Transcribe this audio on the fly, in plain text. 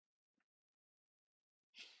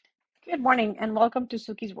Good morning and welcome to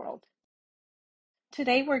Suki's World.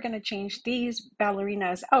 Today we're going to change these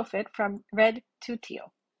ballerinas outfit from red to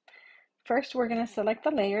teal. First, we're going to select the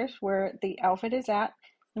layers where the outfit is at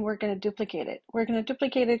and we're going to duplicate it. We're going to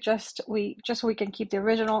duplicate it just so we can keep the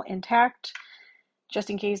original intact. Just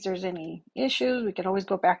in case there's any issues, we can always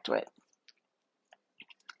go back to it.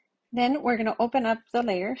 Then we're going to open up the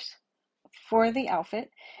layers for the outfit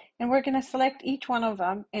and we're going to select each one of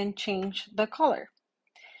them and change the color.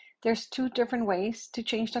 There's two different ways to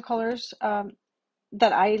change the colors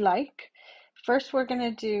that I like. First, we're going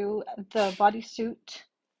to do the bodysuit.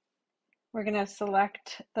 We're going to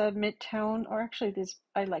select the mid-tone, or actually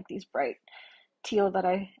I like these bright teal that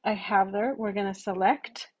I have there. We're going to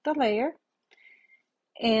select the layer,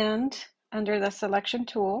 and under the selection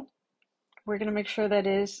tool, we're going to make sure that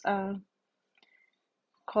is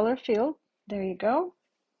color field. There you go.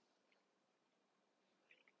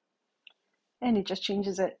 And it just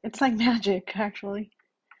changes it. It's like magic, actually.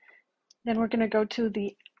 Then we're going to go to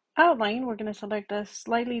the outline. We're going to select a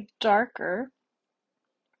slightly darker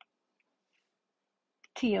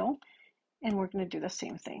teal, and we're going to do the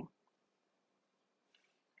same thing.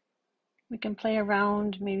 We can play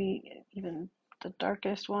around, maybe even the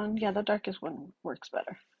darkest one. Yeah, the darkest one works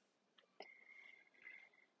better.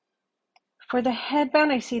 For the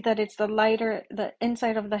headband, I see that it's the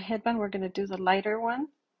inside of the headband. We're going to do the lighter one,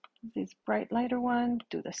 this bright lighter one.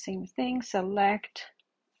 Do the same thing, select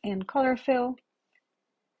and color fill.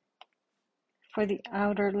 For the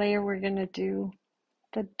outer layer, we're going to do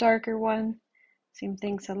the darker one. Same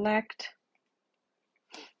thing, select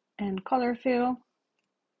and color fill.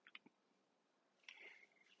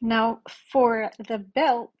 Now for the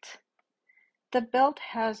belt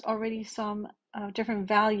has already some different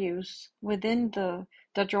values within the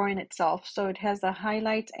drawing itself. So it has the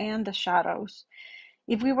highlights and the shadows.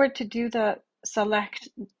 If we were to do the select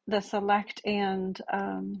and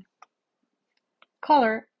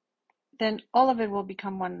color, then all of it will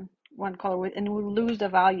become one color and we'll lose the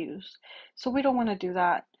values. So we don't want to do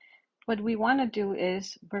that. What we want to do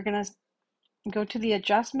is we're going to go to the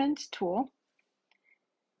adjustments tool,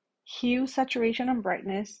 hue, saturation, and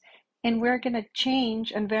brightness, and we're going to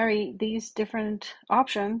change and vary these different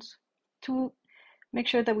options to make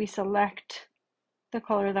sure that we select the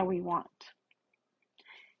color that we want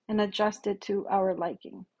and adjust it to our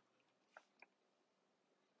liking.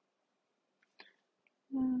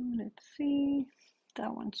 Let's see,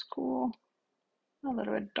 that one's cool, a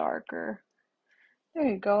little bit darker. There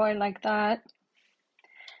you go, I like that.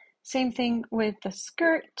 Same thing with the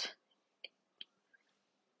skirt.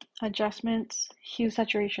 Adjustments, hue,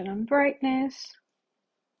 saturation, and brightness.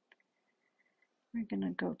 We're going to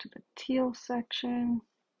go to the teal section.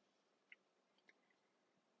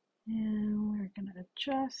 And we're going to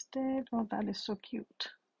adjust it. Oh, that is so cute.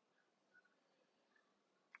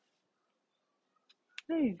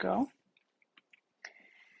 There you go.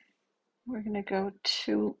 We're going to go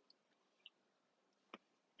to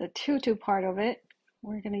the tutu part of it.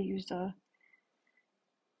 We're going to use a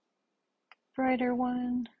brighter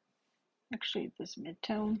one. Actually, this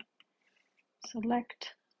mid-tone.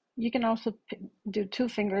 Select. You can also do two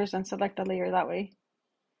fingers and select a layer that way.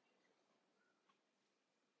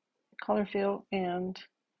 Color fill, and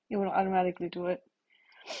it will automatically do it.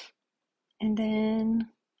 And then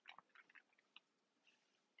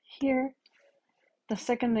here, the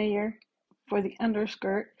second layer for the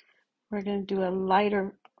underskirt, we're going to do a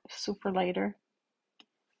lighter, super lighter.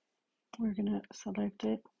 We're going to select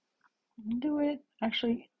it and do it.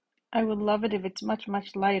 Actually, I would love it if it's much,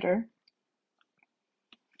 much lighter.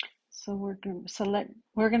 So we're going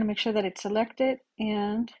to make sure that it's selected,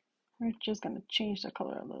 and we're just going to change the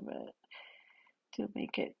color a little bit to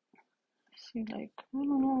make it see like, I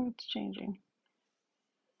don't know what's changing.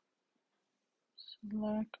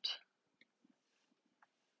 Select.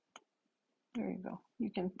 There you go. You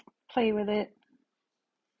can play with it.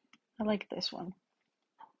 I like this one.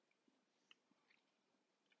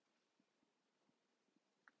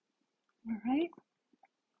 All right.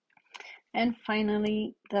 And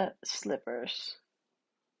finally, the slippers.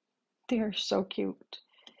 They are so cute.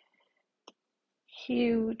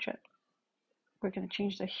 Huge. We're going to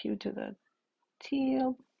change the hue to the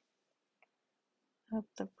teal. Up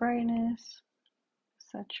the brightness,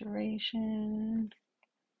 saturation.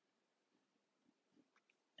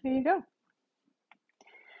 There you go.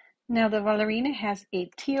 Now the ballerina has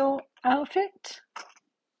a teal outfit.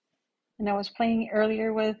 And I was playing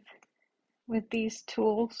earlier with these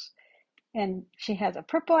tools. And she has a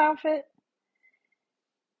purple outfit.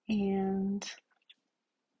 And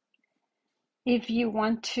if you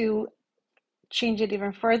want to change it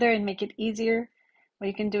even further and make it easier, What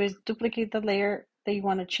you can do is duplicate the layer that you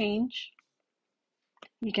want to change.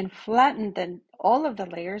 You can flatten all of the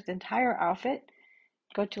layers, the entire outfit.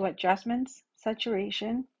 Go to Adjustments,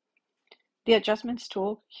 Saturation, the Adjustments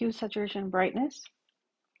tool, Hue, Saturation, Brightness,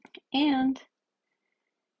 and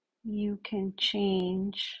you can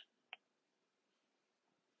change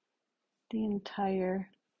the entire,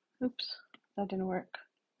 oops, that didn't work.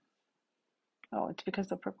 Oh, it's because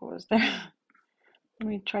the purple was there. Let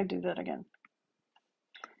me try to do that again.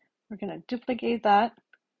 We're going to duplicate that,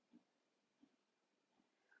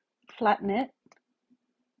 flatten it,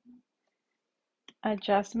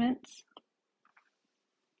 Adjustments,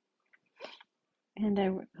 and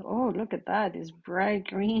oh, look at that, it's bright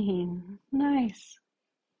green. Nice.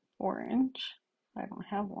 Orange. I don't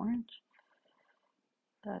have orange.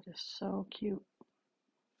 That is so cute.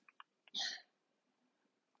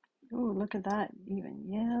 Oh, look at that, even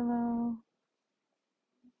yellow.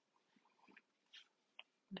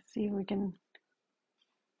 Let's see if we can.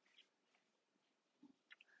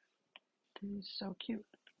 This is so cute.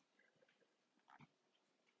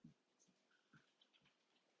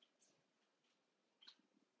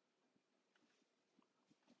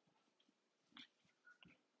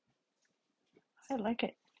 I like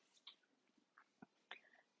it.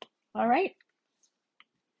 All right.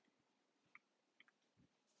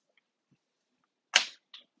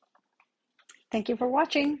 Thank you for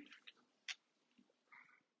watching.